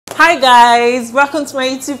Hi guys, welcome to my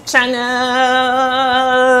YouTube channel.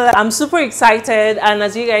 I'm super excited, and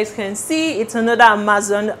as you guys can see, it's another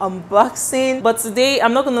Amazon unboxing. But today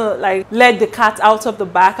I'm not gonna let the cat out of the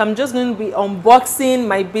bag. I'm just going to be unboxing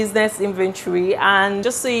my business inventory, and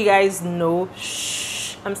just so you guys know,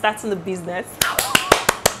 I'm starting the business.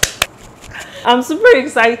 I'm super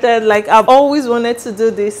excited. I've always wanted to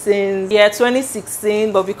do this since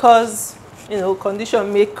 2016, but because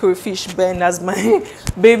condition make crayfish burn, as my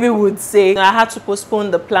baby would say, I had to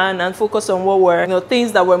postpone the plan and focus on what were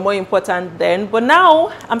things that were more important then. But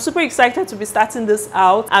now I'm super excited to be starting this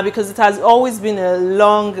out, because it has always been a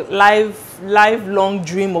lifelong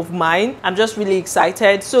dream of mine. I'm just really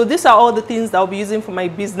excited. So these are all the things that I'll be using for my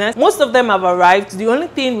business. Most of them have arrived. The only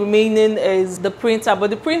thing remaining is the printer, but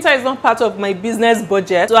the printer is not part of my business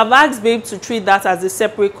budget, so I've asked babe to treat that as a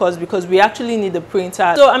separate cost because we actually need a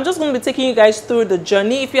printer. So I'm just going to be taking you guys through the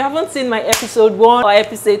journey. If you haven't seen my episode 1 or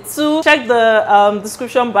episode 2, check the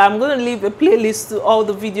description bar. I'm going to leave a playlist to all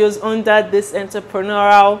the videos under this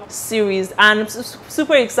entrepreneurial series, and I'm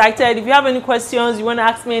super excited. If you have any questions, you want to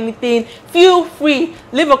ask me anything, feel free,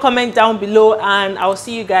 leave a comment down below and I'll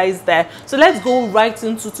see you guys there. So let's go right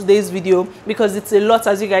into today's video because it's a lot,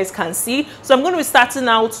 as you guys can see. So I'm going to be starting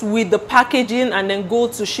out with the packaging and then go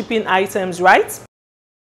to shipping items, right?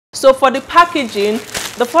 So for the packaging,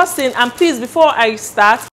 the first thing, and please, before I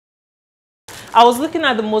start, I was looking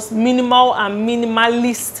at the most minimal and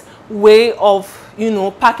minimalist way of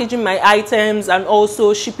packaging my items and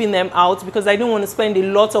also shipping them out, because I didn't want to spend a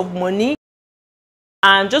lot of money.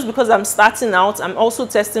 And just because I'm starting out, I'm also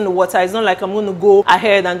testing the water. It's not like I'm going to go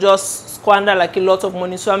ahead and just squander a lot of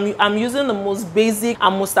money. So I'm using the most basic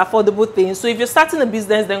and most affordable things. So if you're starting a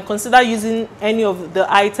business, then consider using any of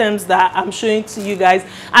the items that I'm showing to you guys.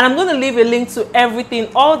 And I'm going to leave a link to everything.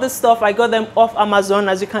 All the stuff, I got them off Amazon.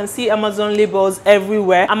 As you can see, Amazon labels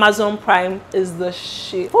everywhere. Amazon Prime is the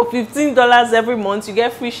shit. For $15 every month, you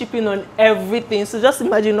get free shipping on everything. So just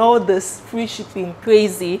imagine all this free shipping.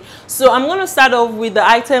 Crazy. So I'm going to start off with the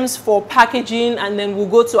items for packaging, and then we'll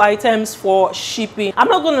go to items for shipping. I'm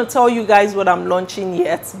not going to tell you guys what I'm launching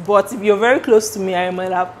yet, but if you're very close to me, I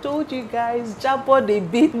might have told you guys jabber a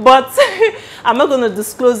bit, but I'm not going to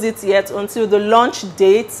disclose it yet until the launch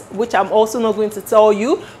date, which I'm also not going to tell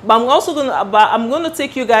you. But I'm going to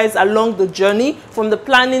take you guys along the journey from the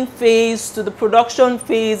planning phase to the production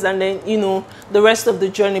phase, and then the rest of the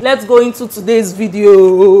journey. Let's go into today's video.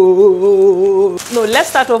 No, let's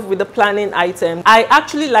start off with the planning item. I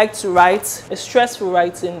actually like to write. It's stressful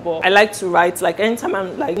writing, but I like to write. Anytime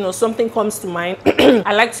I'm something comes to mind,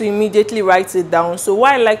 I like to immediately write it down. So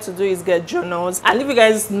what I like to do is get journals, and if you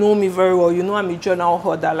guys know me very well, you know I'm a journal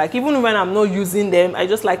hoarder. Even when I'm not using them, I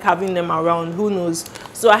just like having them around. Who knows?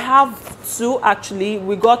 So I have two, actually.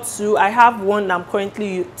 We got two. I have one I'm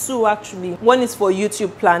currently two, actually. One is for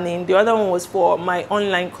YouTube planning, the other one was for my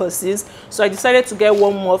online courses. So I decided to get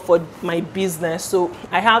one more for my business. So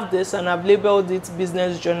I have this, and I've labeled it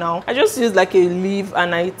business journal. I just used a leaf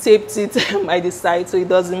and I taped it by the side so it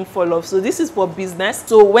doesn't fall off. So this is for business.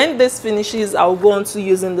 So when this finishes, I'll go on to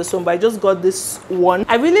using this one, but I just got this one.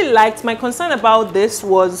 I really liked. My concern about this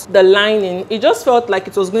was the lining. It just felt like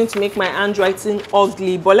it was going to make my handwriting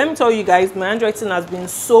ugly, but let me tell you guys, my handwriting has been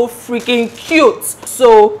so freaking cute.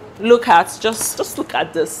 So look at, just look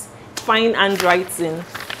at this fine handwriting.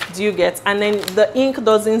 Do you get? And then the ink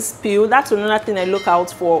doesn't spill. That's another thing I look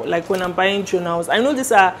out for, when I'm buying journals. I know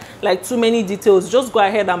these are too many details. Just go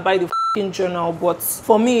ahead and buy the journal, but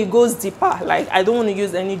for me it goes deeper. I don't want to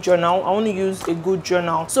use any journal. I want to use a good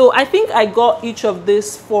journal. So I think I got each of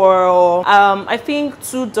this for I think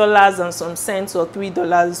 $2 and some cents, or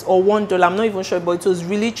 $3 or $1. I'm not even sure, but it was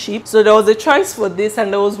really cheap. So there was a choice for this,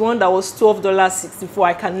 and there was one that was $12.64.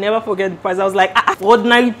 I can never forget the price. I was like,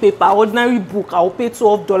 ordinary paper, ordinary book, I'll pay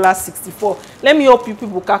 $12.64. Let me help you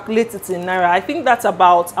people calculate it in naira. I think that's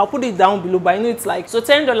about, I'll put it down below, but I know it's so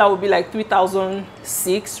 $10 would be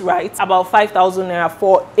 3,006, right? About 5,000 naira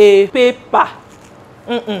for a paper.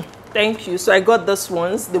 Thank you. So I got these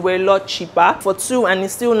ones. They were a lot cheaper for two, and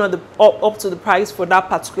it's still not up to the price for that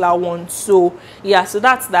particular one. So yeah, so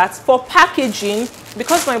that's that. For packaging,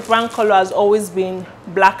 because my brand color has always been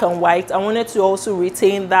black and white, I wanted to also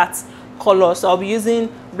retain that color. So I'll be using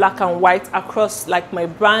black and white across my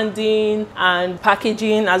branding and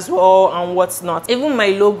packaging as well and whatnot. Even my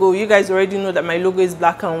logo, you guys already know that my logo is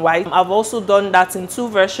black and white. I've also done that in 2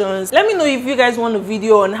 versions. Let me know if you guys want a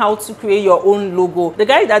video on how to create your own logo. The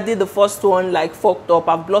guy that did the first one fucked up.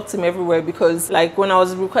 I've blocked him everywhere because when I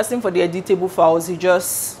was requesting for the editable files, he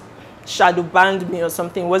just shadow banned me or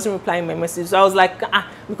something, wasn't replying my message. So I was like,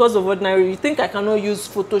 because of ordinary, you think I cannot use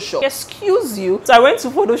Photoshop? Excuse you. So I went to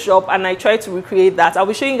Photoshop and I tried to recreate that. I'll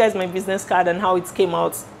be showing you guys my business card and how it came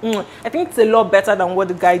out. I think it's a lot better than what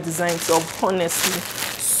the guy designed, so honestly.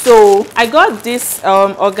 So I got this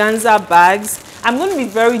organza bags. I'm going to be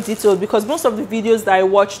very detailed because most of the videos that I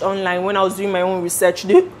watched online when I was doing my own research,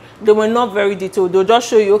 they were not very detailed. They'll just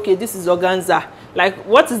show you, okay, this is organza. Like,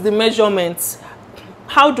 what is the measurement?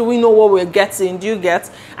 How do we know what we're getting? Do you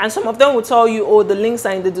get? And some of them will tell you, oh, the links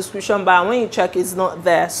are in the description bar. When you check, it's not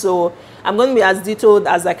there. So I'm going to be as detailed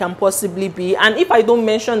as I can possibly be. And if I don't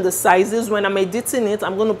mention the sizes when I'm editing it,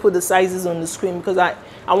 I'm going to put the sizes on the screen because I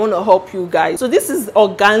want to help you guys. So this is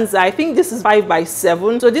organza. I think this is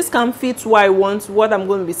 5x7. So this can fit what I want, what I'm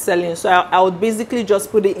going to be selling. So I would basically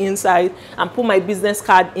just put it inside and put my business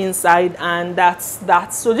card inside, and that's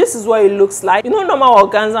that. So this is what it looks like. You know, normal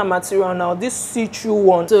organza material now, this see-through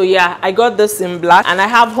one. So yeah, I got this in black and I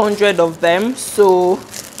have 100 of them. So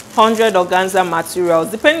 100 organza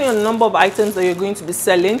materials. Depending on the number of items that you're going to be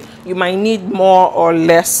selling, you might need more or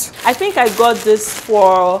less. I think I got this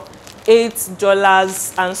for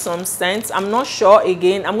 $8 and some cents. I'm not sure.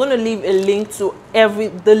 Again, I'm going to leave a link to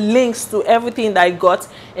the links to everything that I got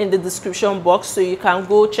in the description box, so you can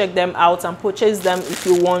go check them out and purchase them if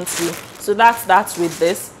you want to. So that's with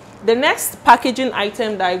this. The next packaging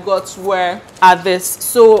item that I got are this.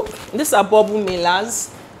 So these are bubble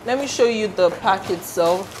mailers. Let me show you the pack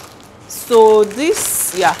itself. So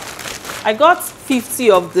this, yeah, I got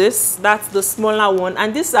 50 of this. That's the smaller one,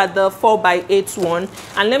 and these are the 4x8 one.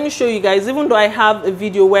 And let me show you guys, even though I have a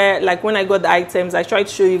video where, like, when I got the items, I tried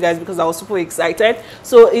to show you guys because I was super excited.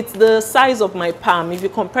 So it's the size of my palm. If you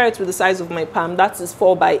compare it with the size of my palm, that is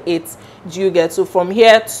 4x8. Do you get? So from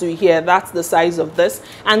here to here, that's the size of this,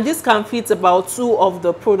 and this can fit about 2 of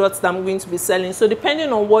the products that I'm going to be selling. So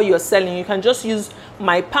depending on what you're selling, you can just use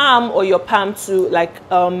my palm or your palm to like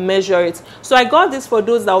measure it. So I got this for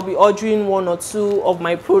those that will be ordering 1 or 2 of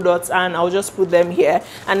my products, and I'll just put them here.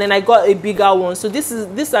 And then I got a bigger one. So these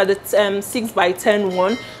are the 6x10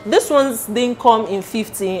 one. This ones didn't come in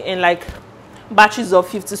 50, in like batches of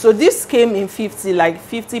 50. So this came in 50, like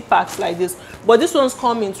 50 packs like this, but this one's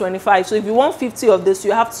come in 25. So if you want 50 of this,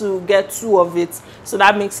 you have to get 2 of it, so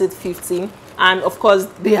that makes it 50. And of course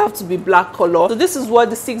they have to be black color. So this is what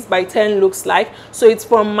the 6x10 looks like. So it's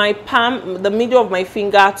from my palm, the middle of my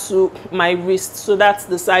finger, to my wrist. So that's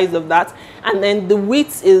the size of that. And then the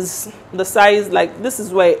width is the size, like this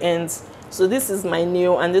is where it ends. So this is my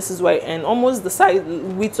nail, and this is where it ends, almost the size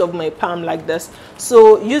width of my palm, like this.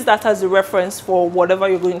 So use that as a reference for whatever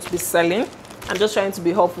you're going to be selling. I'm just trying to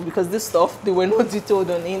be helpful because this stuff, they were not detailed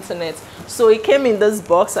on the internet. So it came in this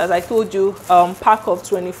box, as I told you, pack of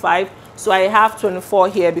 25. So I have 24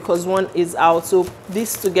 here because one is out. So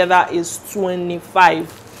this together is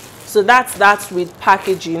 25. So that's with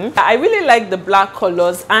packaging. I really like the black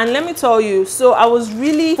colors, and let me tell you, so I was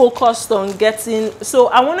really focused on getting, so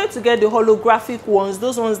I wanted to get the holographic ones,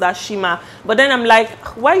 those ones that shimmer, but then I'm like,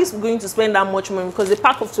 why is going to spend that much money? Because the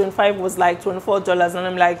pack of 25 was like $24, and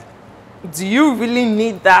I'm like, do you really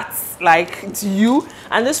need that? Like, do you?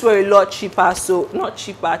 And this were a lot cheaper. So not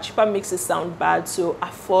cheaper makes it sound bad. So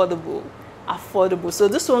affordable. So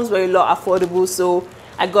this ones were a lot affordable, so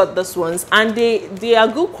I got this ones, and they are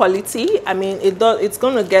good quality. I mean, it's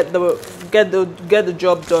gonna get the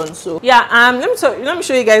job done. So yeah, let me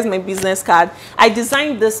show you guys my business card. I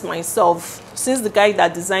designed this myself, since the guy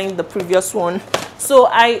that designed the previous one.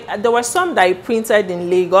 So there were some that I printed in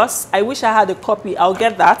Lagos. I wish I had a copy. I'll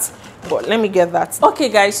get that, but let me get that. Okay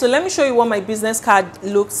guys, so let me show you what my business card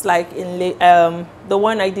looks like in the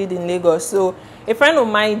one I did in Lagos. So a friend of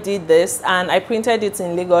mine did this, and I printed it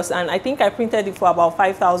in Lagos, and I think I printed it for about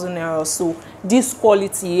 5,000 naira or so. This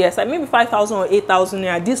quality, yes. Maybe 5,000 or 8,000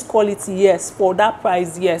 naira. This quality, yes. For that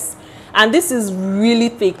price, yes. And this is really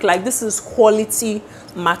thick. Like, this is quality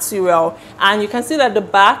material. And you can see that the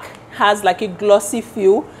back has like a glossy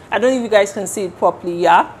feel. I don't know if you guys can see it properly.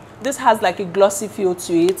 Yeah, this has like a glossy feel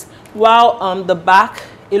to it, while the back,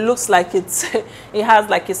 it looks like it has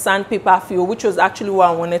like a sandpaper feel, which was actually what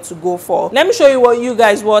I wanted to go for. Let me show you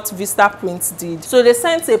what Vista Prints did. So they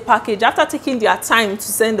sent a package. After taking their time to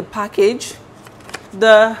send the package,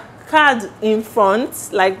 the card in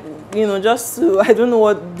front, like, you know, just to, I don't know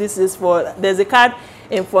what this is for. There's a card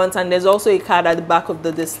in front, and there's also a card at the back of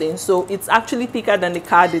the display. So it's actually thicker than the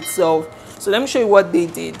card itself. So let me show you what they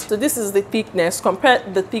did. So this is the thickness. Compare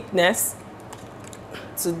the thickness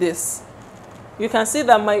to this. You can see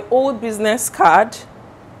that my old business card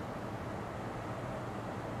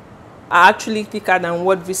are actually thicker than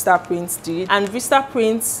what Vista Prints did. And Vista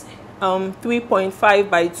Prints 3.5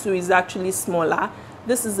 by 2 is actually smaller.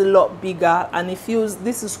 This is a lot bigger, and it feels,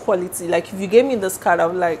 this is quality. Like if you gave me this card, I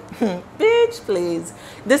would like, bitch, please.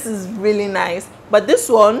 This is really nice. But this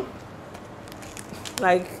one,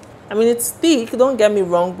 like, I mean, it's thick, don't get me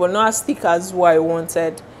wrong, but not as thick as what I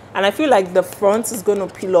wanted. And I feel like the front is going to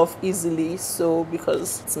peel off easily, so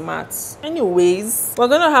because it's matte. Anyways, we're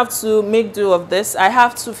going to have to make do of this. I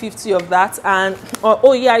have 250 of that. And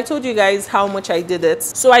oh yeah, I told you guys how much I did it.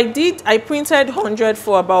 So I printed 100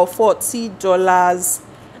 for about $40,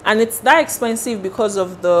 and it's that expensive because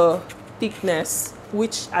of the thickness,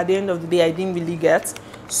 which at the end of the day I didn't really get.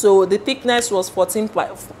 So the thickness was 14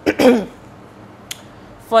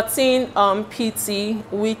 pt,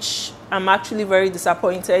 which I'm actually very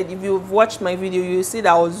disappointed. If you've watched my video, you see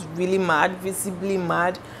that I was really mad, visibly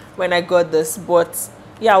mad when I got this. But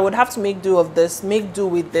yeah, I would have to make do with this.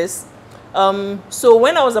 So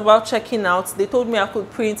when I was about checking out, they told me I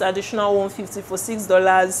could print additional 150 for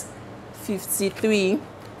 $6.53,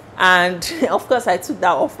 and of course I took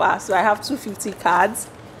that offer. So I have 250 cards.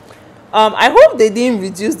 I hope they didn't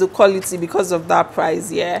reduce the quality because of that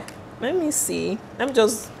price. Yeah, let me see. Let me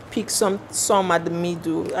just pick some at the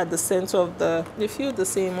middle, at the center of they feel the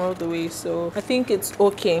same all the way, so I think it's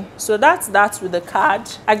okay. So that's with the card.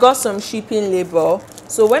 I got some shipping label.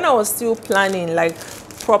 So when I was still planning, like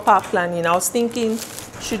proper planning, I was thinking,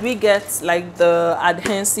 should we get like the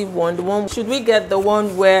adhesive one, should we get the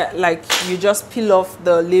one where like you just peel off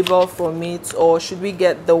the label from it, or should we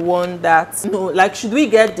get the one that, no, like, should we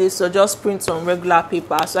get this or just print on regular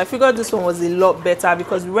paper? So I figured this one was a lot better,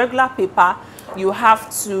 because regular paper you have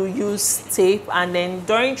to use tape, and then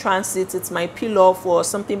during transit it might peel off or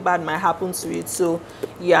something bad might happen to it. So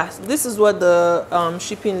yeah, this is what the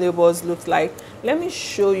shipping labels look like. Let me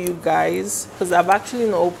show you guys, because I've actually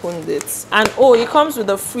not opened it. And oh, it comes with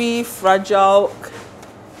a free fragile,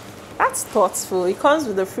 that's thoughtful, it comes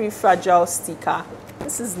with a free fragile sticker.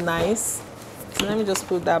 This is nice. So let me just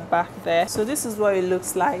put that back there. So this is what it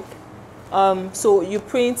looks like. So you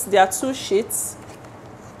print, there are 2 sheets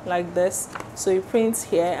like this. So you print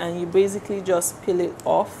here and you basically just peel it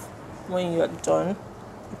off. When you're done,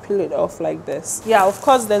 you peel it off like this. Yeah, of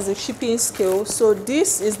course there's a shipping scale. So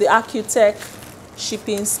this is the Accutech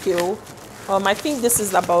shipping scale. I think this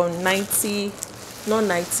is about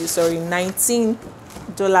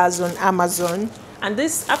 $19 on Amazon. And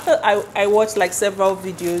this, after I watched like several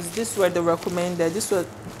videos, this were the recommended. This was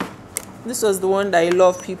the one that a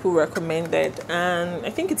lot of people recommended, and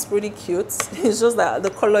I think it's pretty cute. It's just that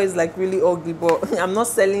the color is like really ugly, but I'm not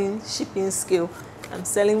selling shipping scale, I'm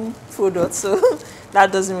selling product, so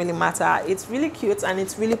that doesn't really matter. It's really cute and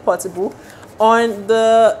it's really portable. On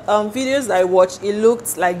the videos that I watched, it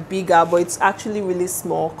looked like bigger, but it's actually really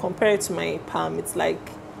small compared to my palm. It's like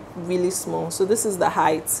really small. So this is the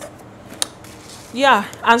height. Yeah,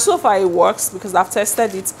 and so far it works because I've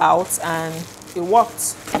tested it out and it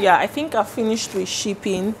worked. Yeah, I think I finished with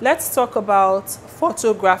shipping. Let's talk about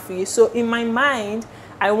photography. So in my mind,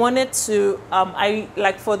 I wanted to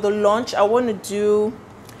like for the launch, I want to do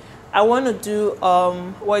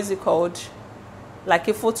what is it called, like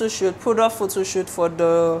a photo shoot, product photo shoot for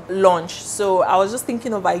the launch. So I was just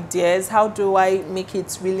thinking of ideas, how do I make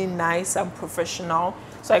it really nice and professional?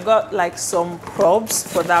 So I got like some props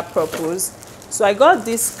for that purpose. So I got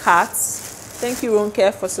these cards. Thank you,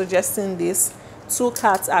 Ronke, for suggesting this. 2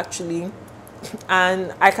 cards actually,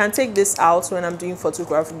 and I can take this out when I'm doing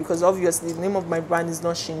photography, because obviously the name of my brand is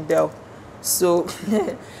not Shindel. So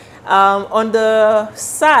on the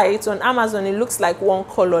site on Amazon, it looks like one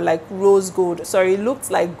color, like rose gold. Sorry, it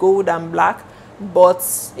looks like gold and black, but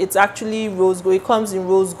it's actually rose gold. It comes in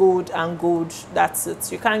rose gold and gold. That's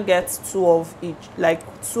it. You can't get 2 of each, like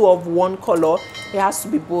 2 of one color. It has to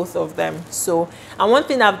be both of them. So, and one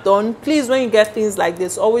thing I've done, please, when you get things like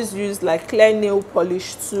this, always use like clear nail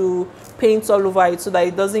polish to paint all over it, so that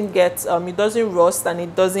it doesn't get it doesn't rust and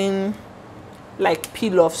it doesn't like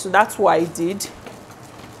peel off. So that's what I did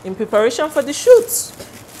in preparation for the shoot.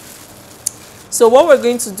 So what we're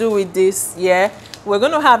going to do with this, yeah, we're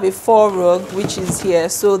going to have a 4 rug, which is here.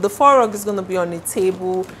 So the 4 rug is going to be on a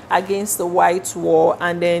table against the white wall,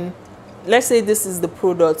 and then let's say this is the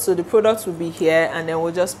product, so the product will be here, and then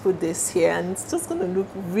we'll just put this here, and it's just going to look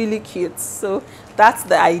really cute. So that's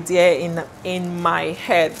the idea in my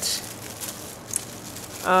head.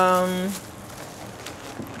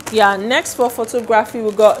 Yeah, next for photography,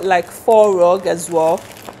 we got like 4 rug as well.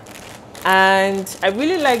 And I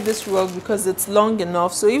really like this rug because it's long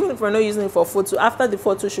enough, so even if we're not using it for photo, after the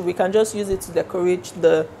photo shoot we can just use it to decorate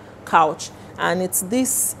the couch. And it's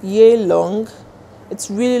this yay long.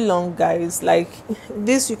 It's really long, guys. Like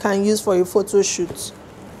this you can use for a photo shoot.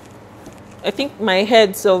 I think my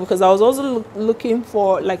head, so because I was also looking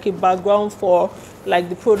for like a background for like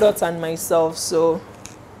the product and myself, so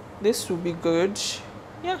this will be good.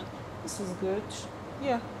 Yeah, this is good.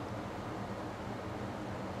 Yeah.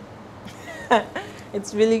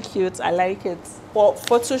 It's really cute. I like it. For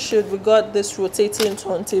photo shoot, we got this rotating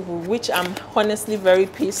turntable, which I'm honestly very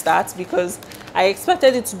pissed at because I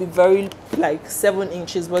expected it to be very like 7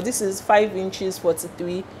 inches, but this is 5 inches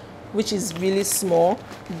 43, which is really small.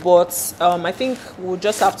 But I think we'll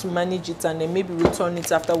just have to manage it and then maybe return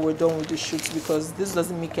it after we're done with the shoot, because this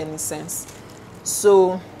doesn't make any sense.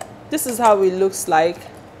 So this is how it looks like.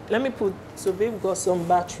 Let me put, so we've got some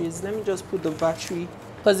batteries. Let me just put the battery,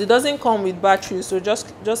 because it doesn't come with battery, so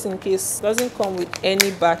just in case, it doesn't come with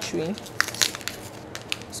any battery,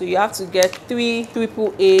 so you have to get 3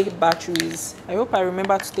 AAA batteries. I hope I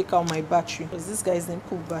remember to take out my battery, because this guy didn't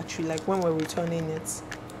put battery like when we're returning it. So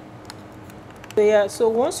yeah, so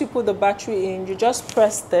once you put the battery in, you just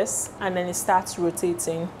press this and then it starts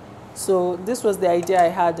rotating. So this was the idea I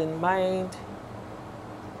had in mind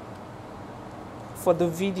for the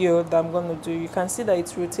video that I'm going to do. You can see that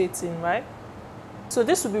it's rotating, right? So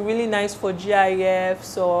this would be really nice for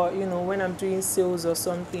GIFs, or you know, when I'm doing sales or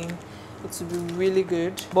something, it would be really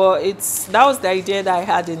good. But that was the idea that I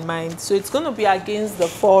had in mind. So it's going to be against the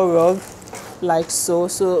forerug, like so.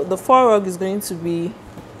 So the forerug is going to be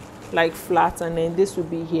like flat, and then this will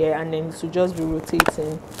be here, and then it will just be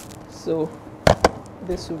rotating. So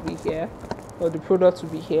this will be here, or the product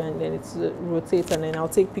will be here, and then it's rotate, and then I'll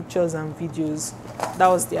take pictures and videos. That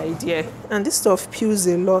was the idea. And this stuff peels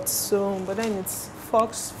a lot, so but then it's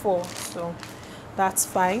Fox 4, so that's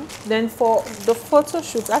fine. Then for the photo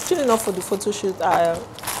shoot, actually not for the photo shoot, but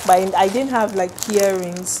I didn't have like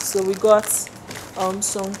earrings, so we got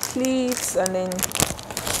some clips and then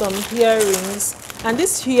some earrings, and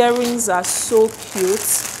these earrings are so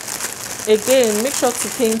cute. Again, make sure to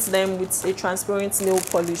paint them with a transparent nail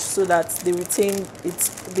polish so that they retain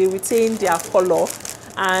their color.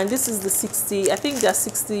 And this is the 60, I think there are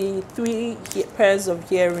 63 pairs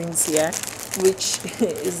of earrings here, which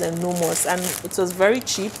is enormous, and it was very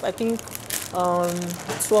cheap. I think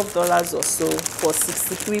 $12 or so for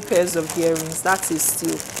 63 pairs of earrings. That is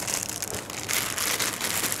still.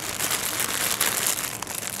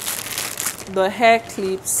 The hair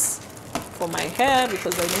clips for my hair,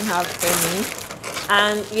 because I didn't have any.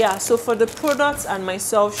 And yeah, so for the products and my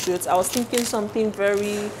self shoot, I was thinking something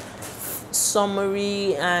very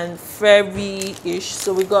summery and fairy-ish.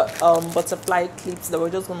 So we got butterfly clips that we're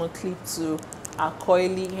just going to clip to our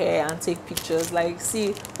coily hair and take pictures. Like,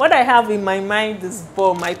 see, what I have in my mind is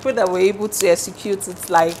bomb. I pray that we're able to execute it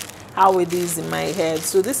like how it is in my head.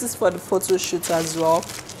 So this is for the photo shoot as well.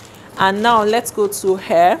 And now let's go to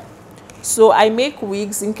hair. So I make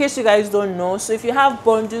wigs, in case you guys don't know. So if you have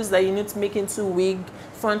bundles that you need to make into wig,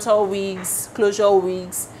 frontal wigs, closure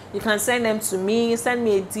wigs, you can send them to me. Send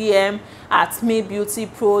me a DM at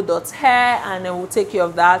maybeautypro.hair, and then we'll take care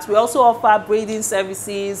of that. We also offer braiding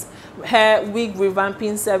services, hair wig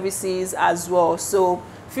revamping services as well. So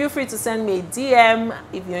feel free to send me a DM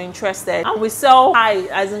if you're interested. And we sell high,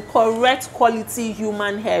 as in correct quality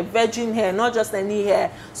human hair, virgin hair, not just any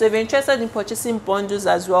hair. So if you're interested in purchasing bundles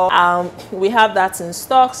as well, we have that in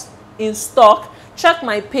stock. Check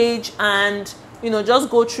my page and just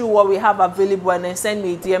go through what we have available and then send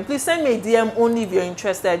me a DM. Please send me a DM only if you're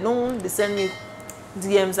interested. Don't send me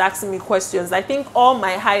DMs asking me questions. I think all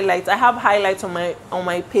my highlights, I have highlights on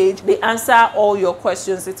my page. They answer all your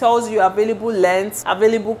questions. It tells you available lengths,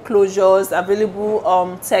 available closures,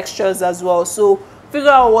 available textures as well. So figure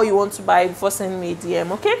out what you want to buy before sending me a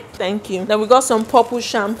DM, okay? Thank you. Then we got some purple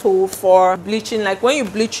shampoo for bleaching. Like when you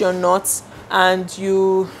bleach your knots and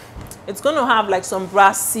it's going to have like some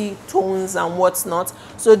brassy tones and whatnot.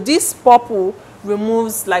 So this purple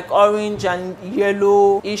removes like orange and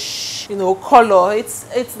yellow-ish, color.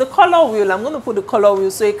 It's the color wheel. I'm going to put the color wheel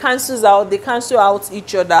so it cancels out. They cancel out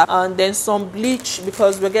each other. And then some bleach,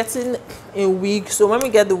 because we're getting a wig. So when we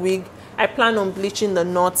get the wig, I plan on bleaching the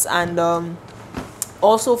knots, and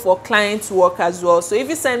also for client work as well. So if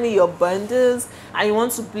you send me your bundles and you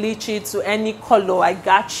want to bleach it to any color, I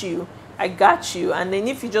got you. And then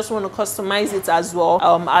if you just want to customize it as well,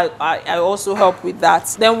 I also help with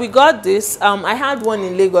that. Then we got this. I had one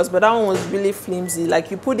in Lagos, but that one was really flimsy.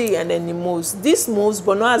 Like you put it and then it moves. This moves,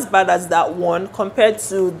 but not as bad as that one compared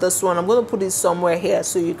to this one. I'm going to put it somewhere here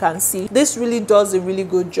so you can see. This really does a really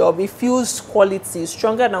good job. It feels quality,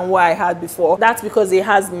 stronger than what I had before. That's because it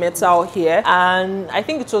has metal here, and I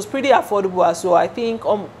think it was pretty affordable as well. I think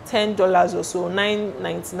 $10 or so,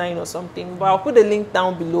 $9.99 or something. But I'll put the link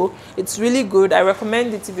down below. It's it's really good. I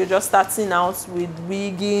recommend it if you're just starting out with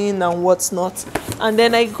wigging and whatnot. And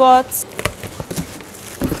then I got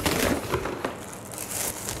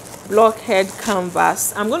blockhead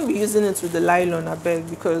canvas. I'm going to be using it with the nylon, I beg,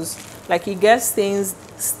 because like it gets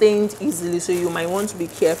stained easily, so you might want to be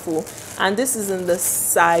careful. And this is in the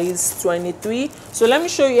size 23. So let me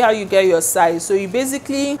show you how you get your size. So you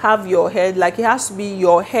basically have your head, like it has to be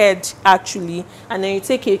your head actually, and then you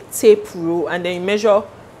take a tape rule and then you measure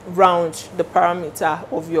round the parameter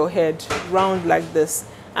of your head, round like this,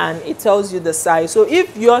 and it tells you the size. So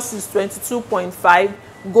if yours is 22.5,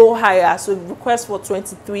 go higher, so request for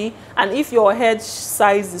 23, and if your head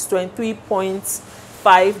size is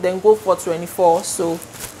 23.5, then go for 24. So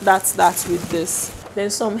that's that with this. Then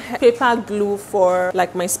some paper glue for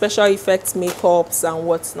like my special effects makeups and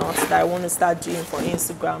whatnot that I want to start doing for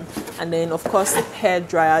Instagram. And then of course the hair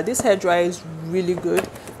dryer. This hair dryer is really good.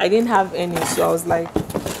 I didn't have any, so I was like, get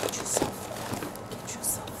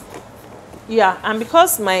yourself. Yeah, and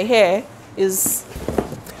because my hair is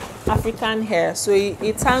African hair, so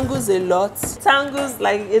it tangles a lot. Tangles,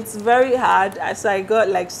 like it's very hard. So I got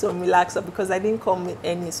like some relaxer because I didn't come with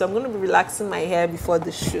any, so I'm going to be relaxing my hair before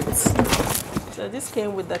the shoot. So this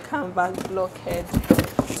came with the canvas blockhead.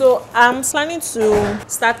 So I'm planning to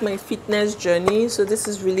start my fitness journey, so this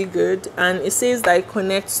is really good, and it says that it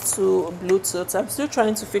connects to Bluetooth. I'm still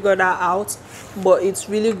trying to figure that out, but it's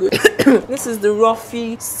really good. This is the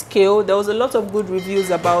Ruffy scale. There was a lot of good reviews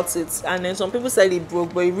about it, and then some people said it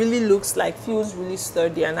broke, but it really looks like, feels really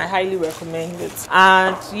sturdy, and I highly recommend it.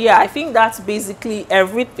 And yeah, I think that's basically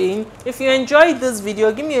everything. If you enjoyed this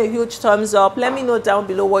video, give me a huge thumbs up. Let me know down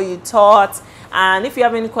below what you thought. And if you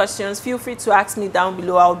have any questions, feel free to ask me down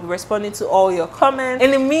below. I'll be responding to all your comments.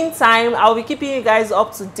 In the meantime, I'll be keeping you guys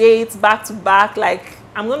up to date, back to back. Like,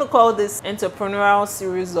 I'm going to call this entrepreneurial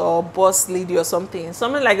series or boss lady or something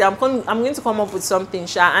like that. I'm going to come up with something,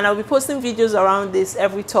 and I'll be posting videos around this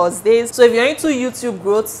every Thursdays. So if you're into YouTube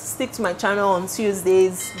growth, stick to my channel on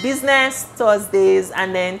Tuesdays, business Thursdays,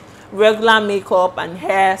 and then regular makeup and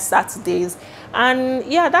hair Saturdays. And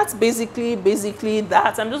yeah, that's basically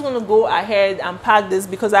that. I'm just going to go ahead and pack this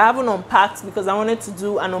because I haven't unpacked, because I wanted to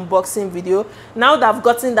do an unboxing video. Now that I've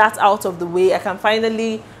gotten that out of the way, I can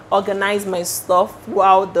finally organize my stuff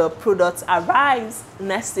while the product arrives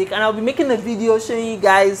next week, and I'll be making a video showing you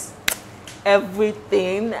guys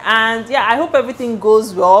everything. And yeah, I hope everything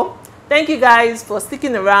goes well. Thank you guys for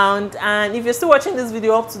sticking around, and if you're still watching this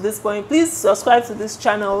video up to this point, please subscribe to this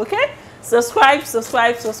channel, okay? Subscribe.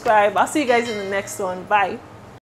 I'll see you guys in the next one. Bye.